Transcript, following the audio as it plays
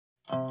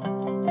Welcome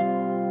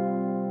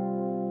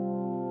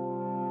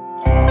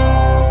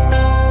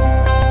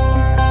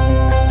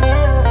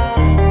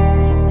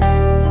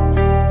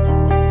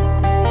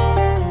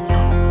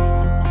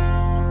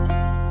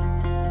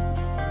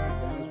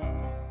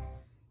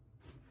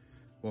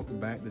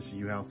back. This is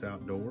U-House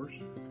Outdoors,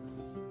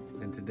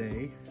 and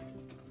today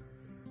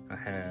I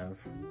have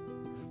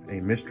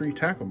a mystery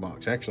tackle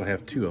box. Actually, I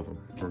have two of them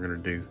we're gonna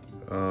do.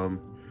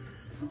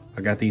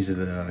 I got these at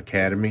the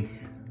Academy.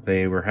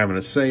 They were having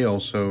a sale,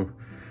 so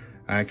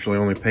I actually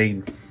only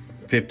paid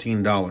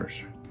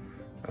 $15.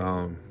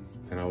 And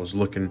I was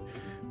looking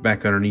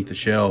back underneath the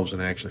shelves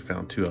and I actually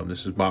found two of them.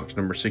 This is box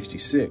number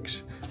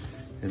 66.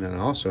 And then I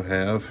also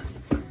have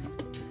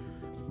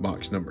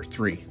box number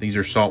 3. These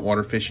are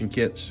saltwater fishing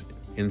kits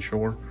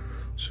inshore.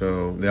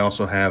 So they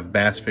also have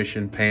bass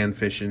fishing, pan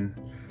fishing,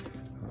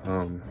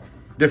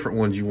 different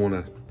ones you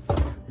want to,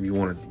 if you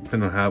want to,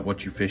 depending on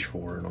what you fish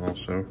for. And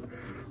also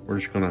we're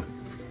just gonna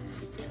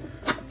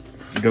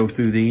go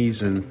through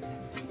these and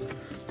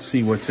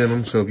see what's in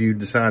them. So if you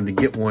decide to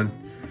get one,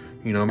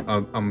 you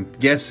know, I'm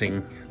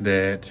guessing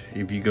that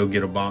if you go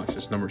get a box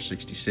that's number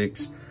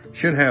 66,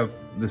 should have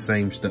the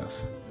same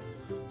stuff.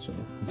 So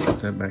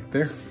put that back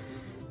there.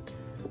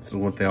 This is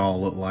what they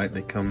all look like.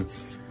 They come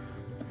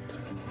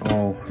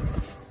all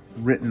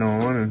written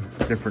on and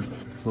different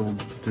little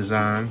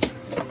designs.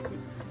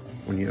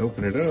 When you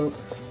open it up,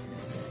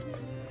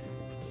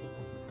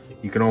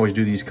 you can always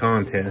do these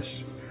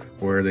contests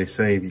where they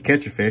say if you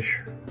catch a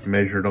fish,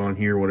 measure it on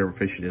here, whatever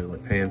fish it is,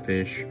 like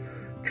panfish,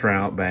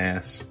 trout,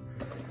 bass,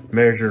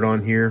 measure it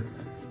on here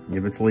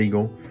if it's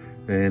legal,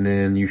 and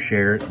then you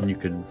share it and you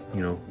could,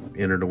 you know,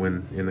 enter to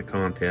win in the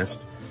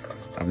contest.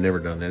 I've never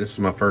done that. This is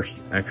my first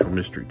actual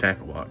mystery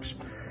tackle box.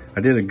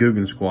 I did a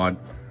Googan Squad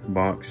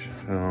box,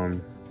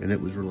 and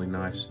it was really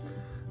nice.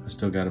 I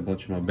still got a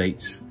bunch of my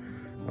baits,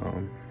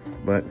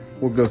 but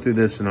we'll go through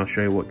this and I'll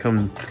show you what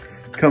come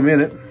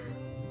in it.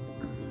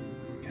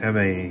 Have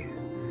a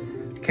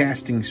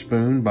casting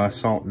spoon by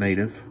Salt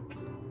Native,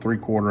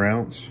 3/4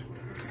 ounce.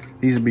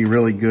 These would be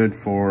really good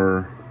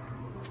for,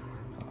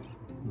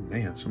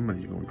 man,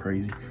 somebody's going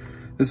crazy.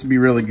 This would be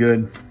really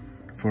good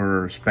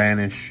for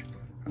Spanish,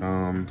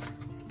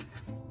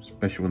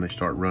 especially when they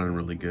start running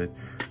really good.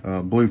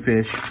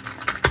 Bluefish,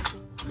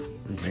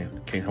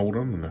 man, can't hold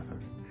them or nothing.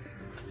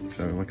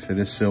 So like I said,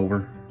 it's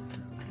silver.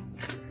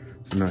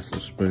 It's a nice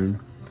little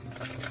spoon.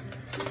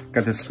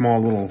 Got this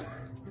small little,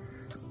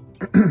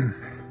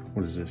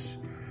 what is this?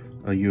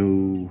 A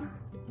Yo-Zuri.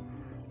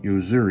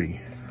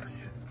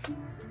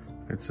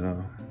 It's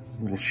a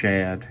little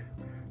shad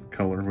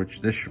color,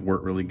 which this should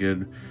work really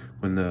good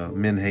when the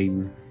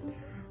menhaden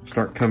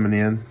start coming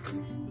in.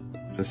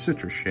 It's a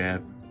citrus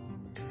shad.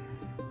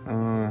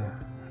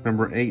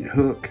 Number 8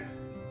 hook.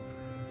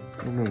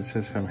 I don't know if it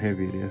says how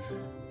heavy it is.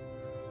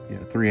 Yeah,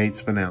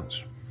 3/8 of an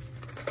ounce.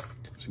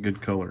 It's a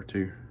good color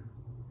too.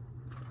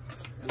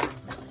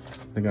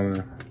 They got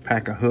a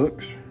pack of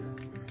hooks,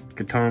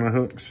 katana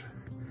hooks.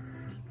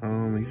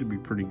 These would be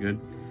pretty good.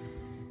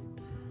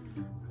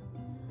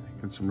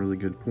 Got some really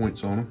good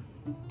points on them.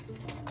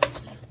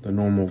 The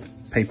normal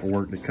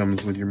paperwork that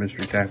comes with your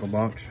mystery tackle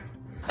box.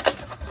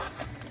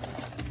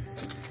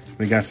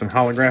 We got some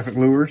holographic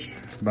lures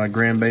by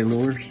Grand Bay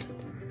Lures.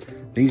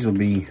 These will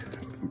be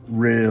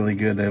really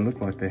good. They look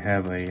like they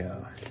have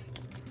a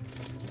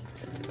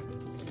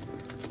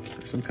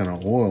some kind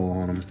of oil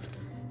on them.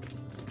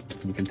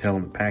 You can tell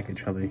in the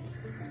package how they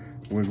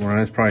wiggle around.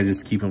 That's probably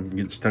just to keep them from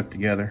getting stuck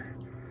together.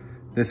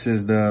 This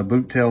is the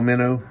Boottail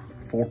Minnow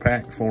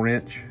 4-pack,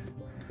 4-inch.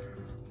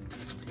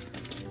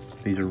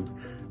 These are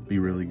be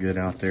really good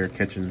out there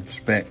catching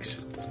specks.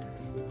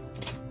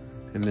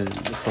 And then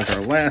looks like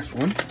our last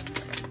one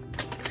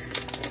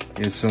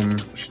is some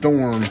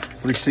Storm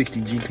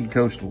 360 GT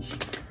Coastals.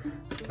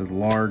 The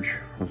large,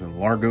 was it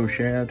Largo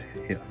shad?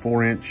 Yeah,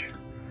 4-inch.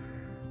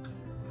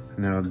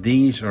 Now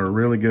these are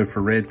really good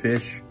for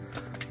redfish.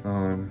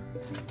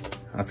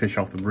 I fish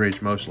off the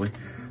bridge mostly,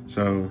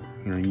 so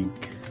you know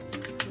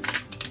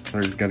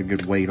they've got a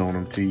good weight on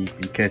them too. You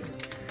can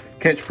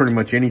catch pretty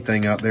much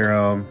anything out there.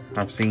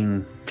 I've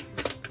seen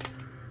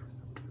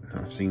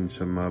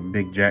some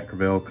big Jack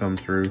Crevalle come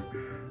through.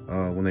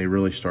 When they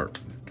really start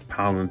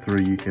piling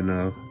through, you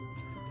can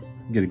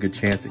get a good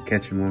chance at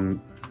catching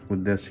one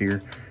with this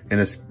here, and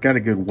it's got a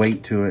good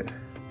weight to it.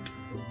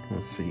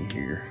 Let's see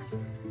here,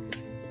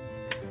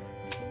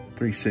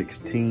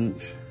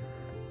 3/16.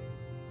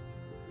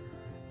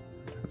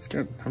 It's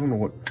got, I don't know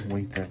what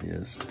weight that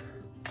is.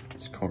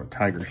 It's called a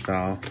Tiger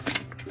Style.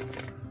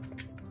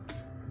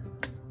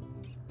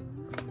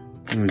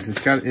 Anyways, it's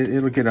got,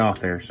 it'll get out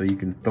there so you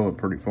can throw it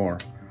pretty far.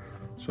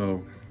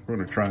 So we're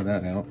gonna try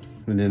that out.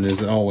 And then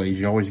as always,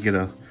 you always get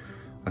a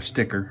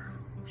sticker.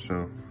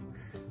 So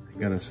I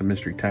got us a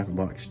mystery tackle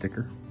box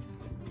sticker.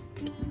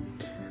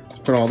 Let's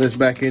put all this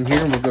back in here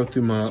and we'll go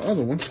through my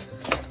other one.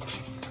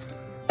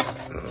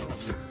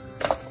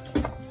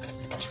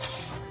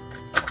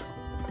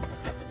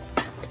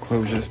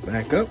 Close this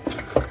back up.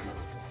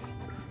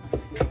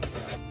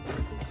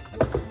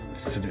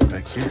 Set it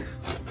back here.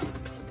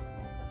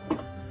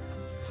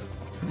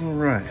 All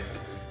right.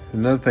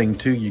 Another thing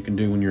too you can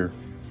do when you're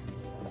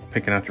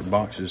picking out your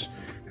boxes,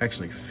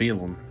 actually feel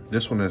them.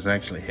 This one is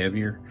actually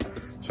heavier,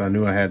 so I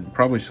knew I had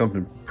probably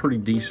something pretty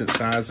decent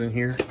size in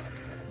here.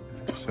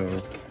 So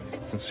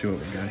let's see what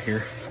we got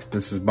here.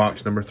 This is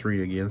box number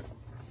 3 again.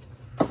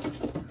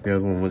 The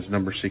other one was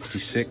number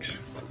 66.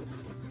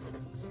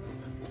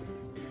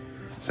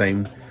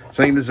 Same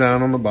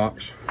design on the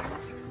box.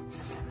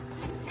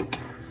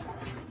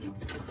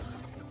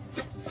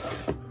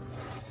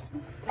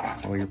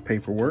 All your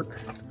paperwork.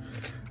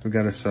 We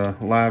got us a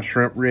live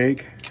shrimp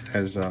rig.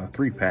 Has a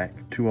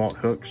 3-pack, 2-aught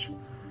hooks.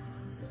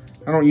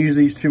 I don't use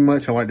these too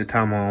much. I like to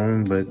tie my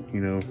own, but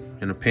you know,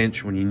 in a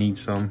pinch when you need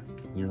some,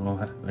 you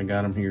know, I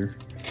got them here.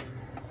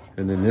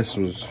 And then this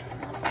was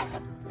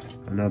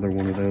another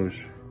one of those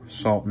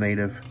Salt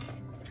Native.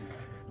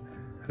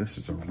 This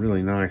is a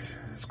really nice,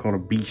 it's called a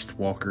Beast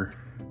Walker.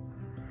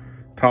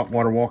 Top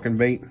water walking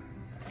bait.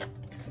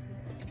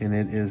 And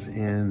it is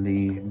in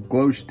the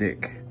Glow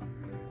Stick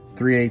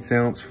 3/8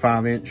 ounce,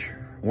 5-inch,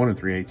 1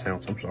 3/8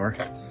 ounce, I'm sorry.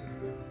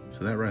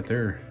 So that right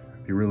there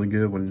would be really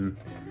good when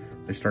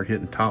they start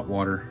hitting top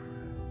water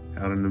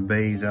out in the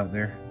bays out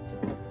there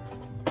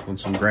on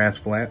some grass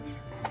flats.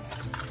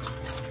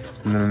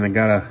 And then they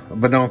got a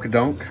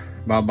Badonkadonk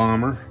by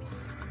Bomber.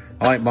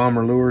 I like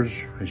Bomber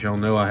lures. As y'all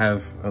know, I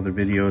have other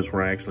videos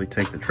where I actually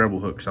take the treble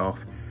hooks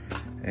off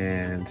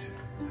and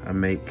I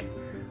make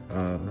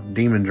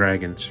demon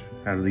dragons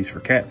out of these for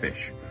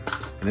catfish.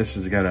 And this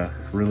has got a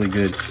really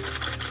good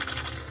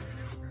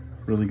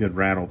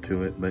rattle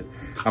to it, but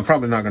I'm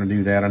probably not going to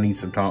do that. I need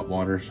some top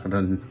waters. I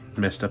done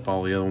messed up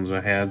all the other ones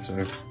I had,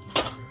 so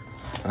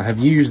I have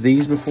used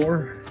these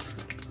before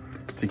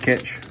to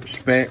catch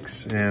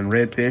specks and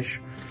redfish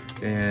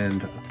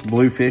and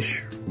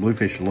bluefish.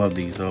 Bluefish love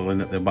these.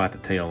 They'll bite the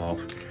tail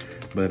off.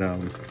 But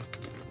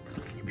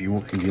if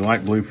you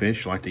like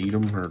bluefish, like to eat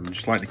them or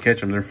just like to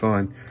catch them, they're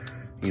fun.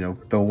 You know,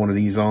 throw one of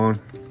these on,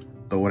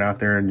 throw it out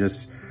there, and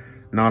just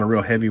not a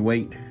real heavy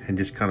weight, and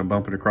just kind of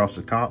bump it across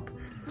the top.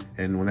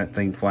 And when that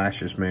thing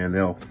flashes, man,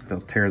 they'll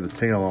tear the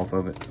tail off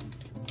of it.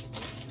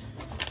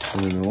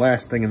 And then the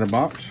last thing in the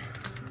box,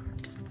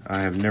 I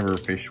have never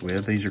fished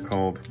with. These are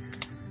called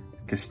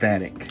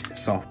Castatic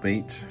soft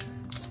baits.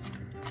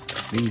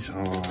 These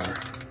are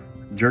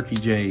Jerky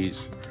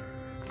J's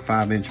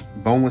 5-inch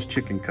boneless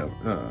chicken colored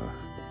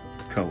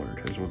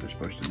is what they're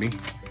supposed to be.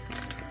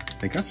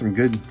 They got some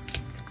good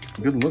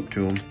look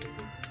to them.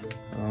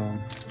 I'm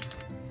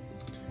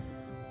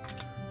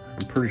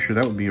pretty sure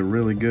that would be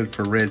really good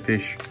for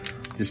redfish,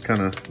 just kind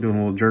of doing a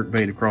little jerk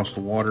bait across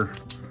the water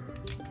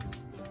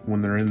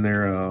when they're in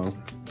there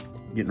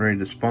getting ready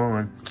to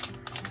spawn.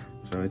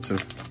 So it's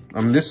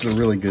this is a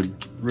really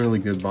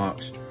good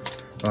box.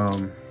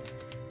 I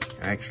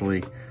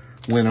actually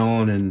went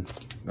on and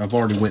I've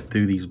already went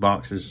through these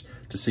boxes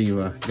to see if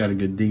I got a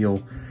good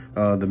deal.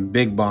 The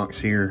big box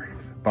here,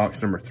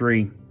 box number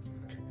 3,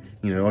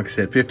 you know, like I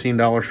said,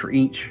 $15 for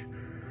each,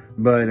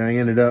 but I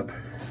ended up,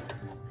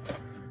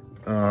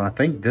 I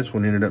think this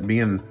one ended up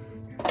being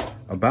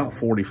about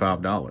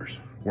 $45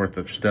 worth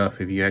of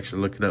stuff if you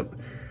actually look it up,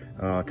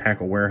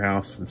 Tackle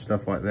Warehouse and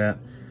stuff like that,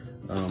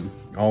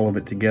 all of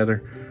it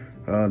together.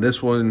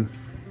 This one,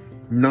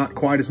 not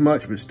quite as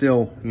much, but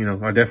still, you know,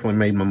 I definitely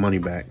made my money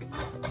back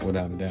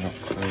without a doubt.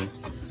 So,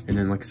 and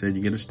then, like I said,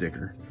 you get a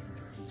sticker.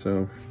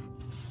 So,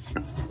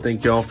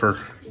 thank y'all for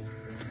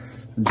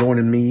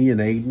joining me and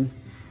Aiden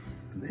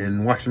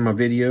and watching my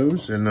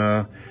videos.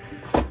 And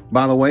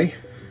by the way,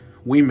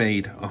 we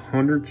made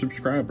 100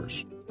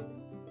 subscribers.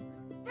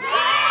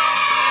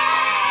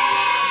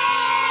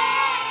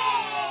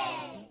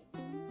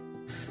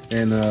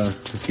 And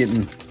it's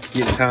getting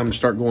time to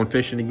start going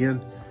fishing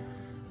again.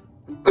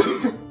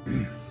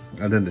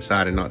 I done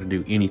decided not to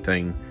do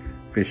anything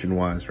fishing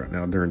wise right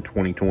now during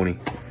 2020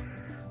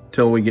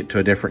 till we get to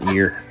a different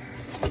year.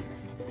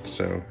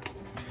 So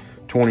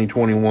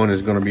 2021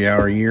 is going to be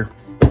our year,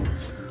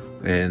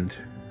 and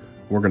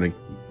we're going to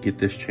get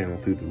this channel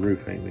through the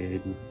roof, ain't we,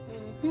 Aiden?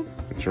 Mm-hmm.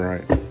 That's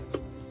right.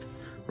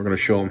 We're going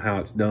to show them how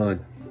it's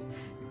done.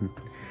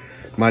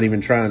 Might even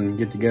try and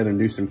get together and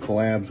do some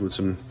collabs with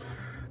some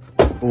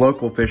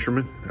local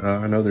fishermen.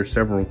 I know there's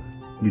several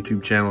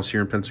YouTube channels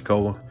here in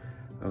Pensacola.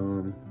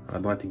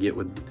 I'd like to get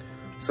with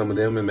some of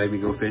them and maybe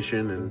go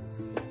fishing and,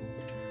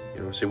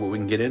 you know, see what we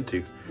can get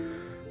into.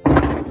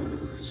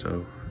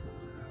 So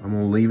I'm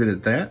gonna leave it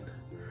at that.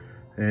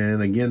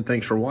 And again,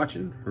 thanks for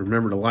watching.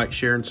 Remember to like,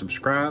 share, and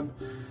subscribe.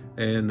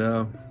 And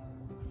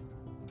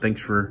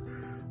thanks for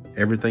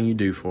everything you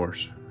do for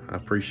us. I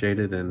appreciate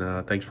it.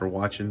 And thanks for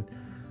watching.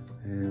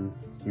 And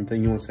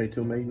anything you want to say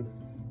to them, Aiden?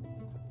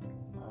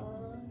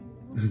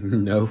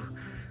 No,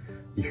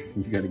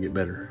 you got to get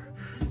better.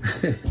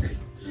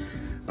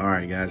 All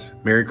right, guys.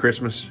 Merry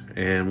Christmas,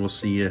 and we'll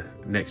see you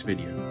next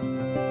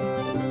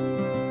video.